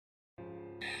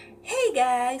Hey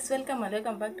guys, welcome and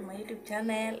welcome back to my YouTube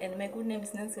channel, and my good name is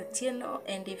Nanacy Otieno.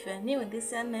 And if you are new in this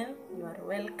channel, you are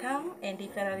welcome, and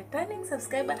if you are a returning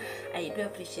subscriber, I do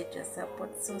appreciate your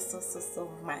support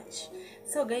so much.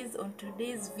 So guys, on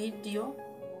today's video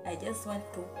I just want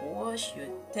to wash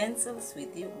utensils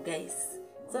with you guys,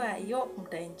 so I hope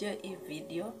you enjoy this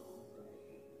video.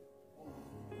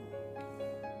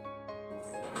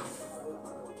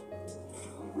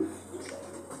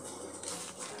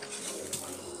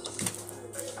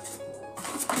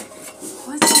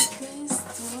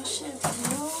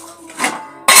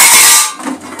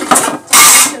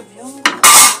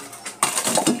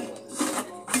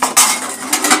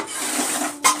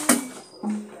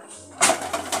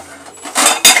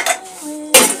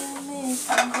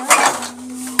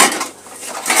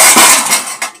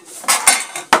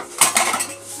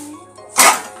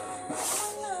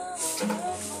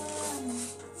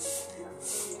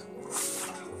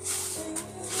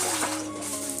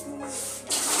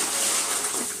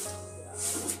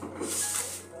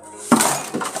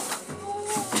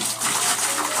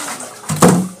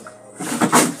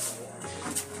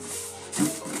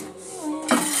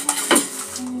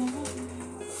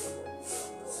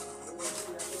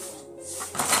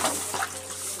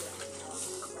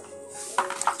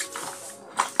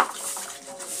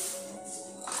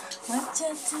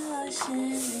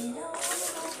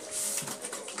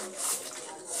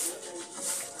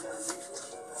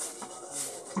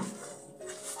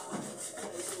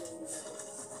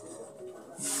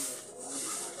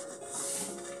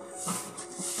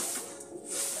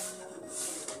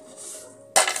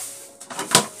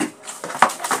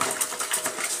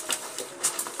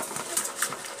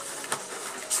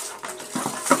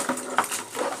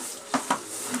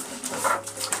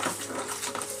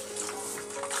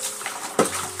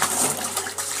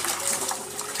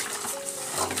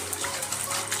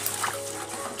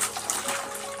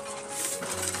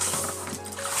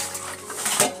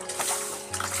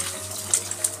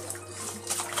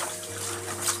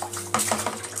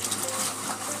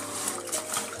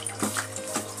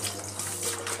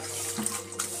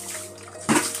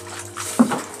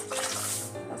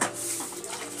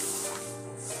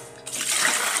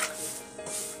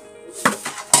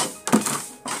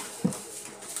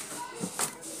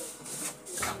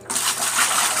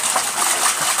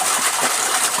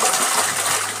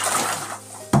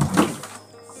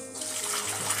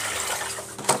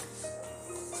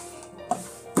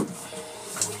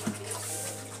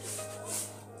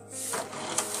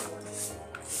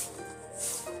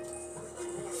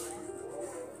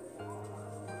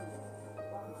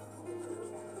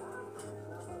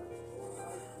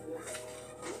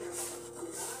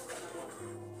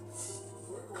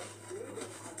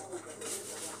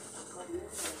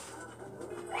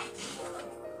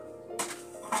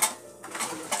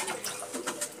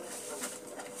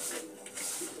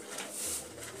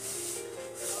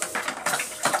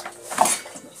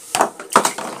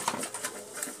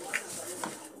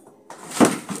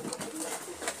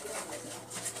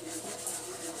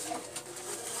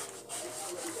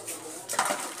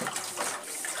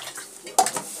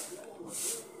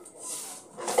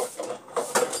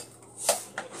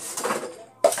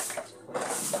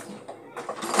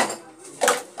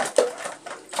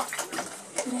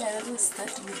 I will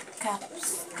start with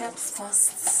caps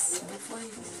first before you.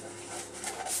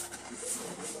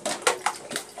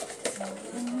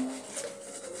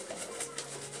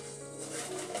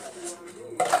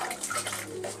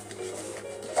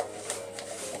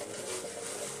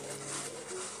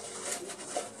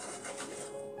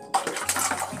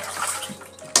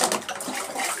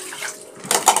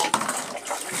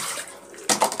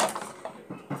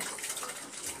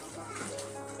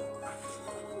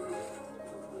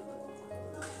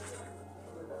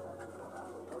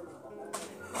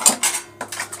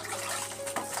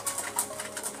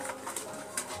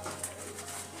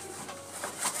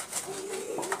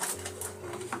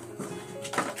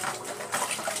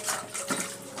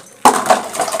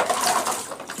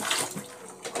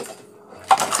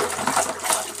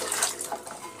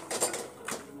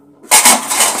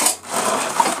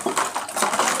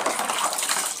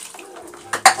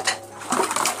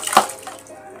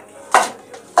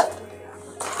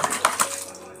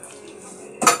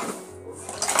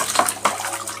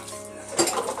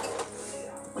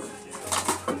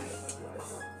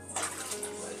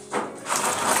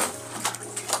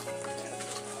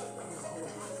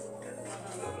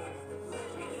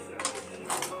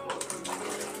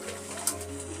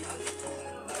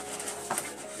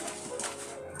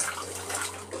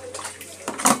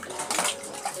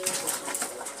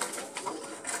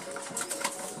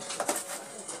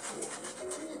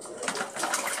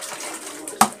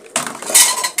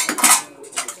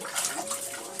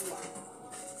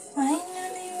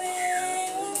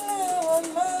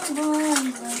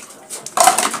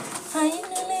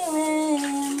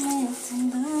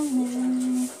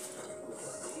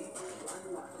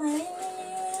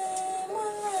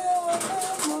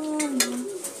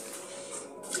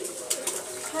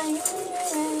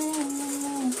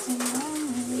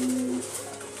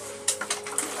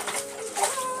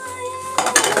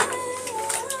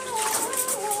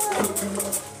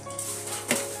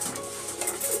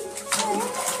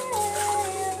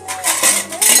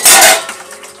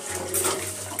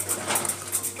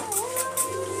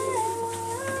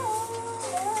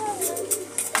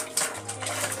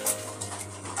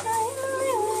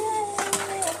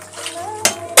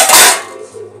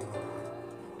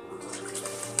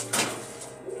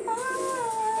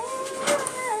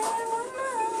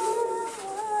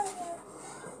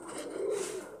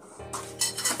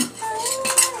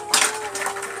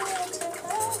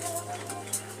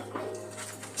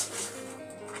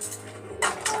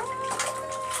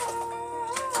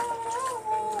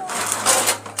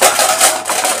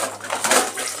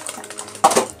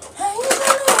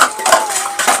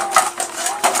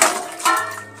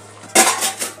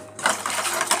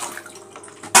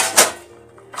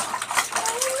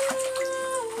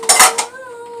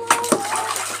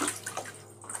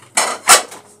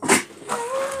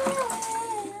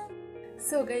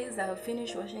 So guys, I have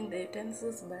finished washing the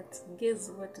utensils, but guess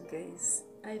what guys,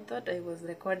 I thought I was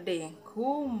recording,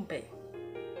 kumbe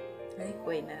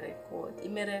haikuwa ina record.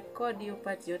 Imerecord hiyo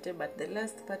part yote, but the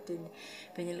last part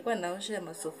penye nilikuwa naosha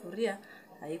masufuria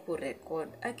haiku record.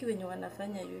 Aki wenye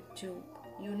wanafanya YouTube,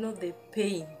 you know the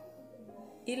pain.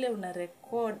 Ile una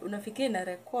record, unafikiri na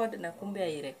record na kumbe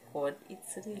hai record.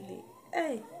 It's really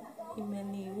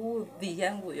imeniudhi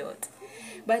yangu yote.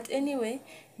 But anyway,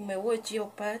 nimewatch hiyo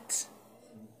part.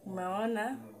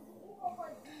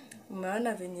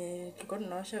 Umeona venye tulikuwa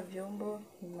tunaosha vyombo,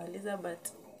 nimaliza but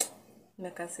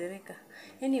nimekasirika.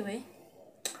 Anyway,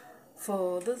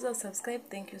 for those who subscribe,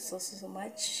 thank you so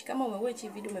much. Kama umewatch hii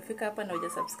video umefika hapa na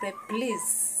hujasubscribe,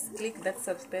 please click that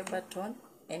subscribe button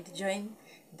and join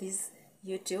this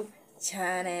YouTube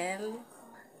channel.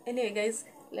 Anyway guys,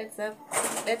 let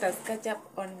us catch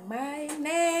up on my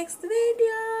next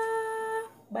video.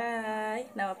 Bye.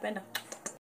 Nawapenda.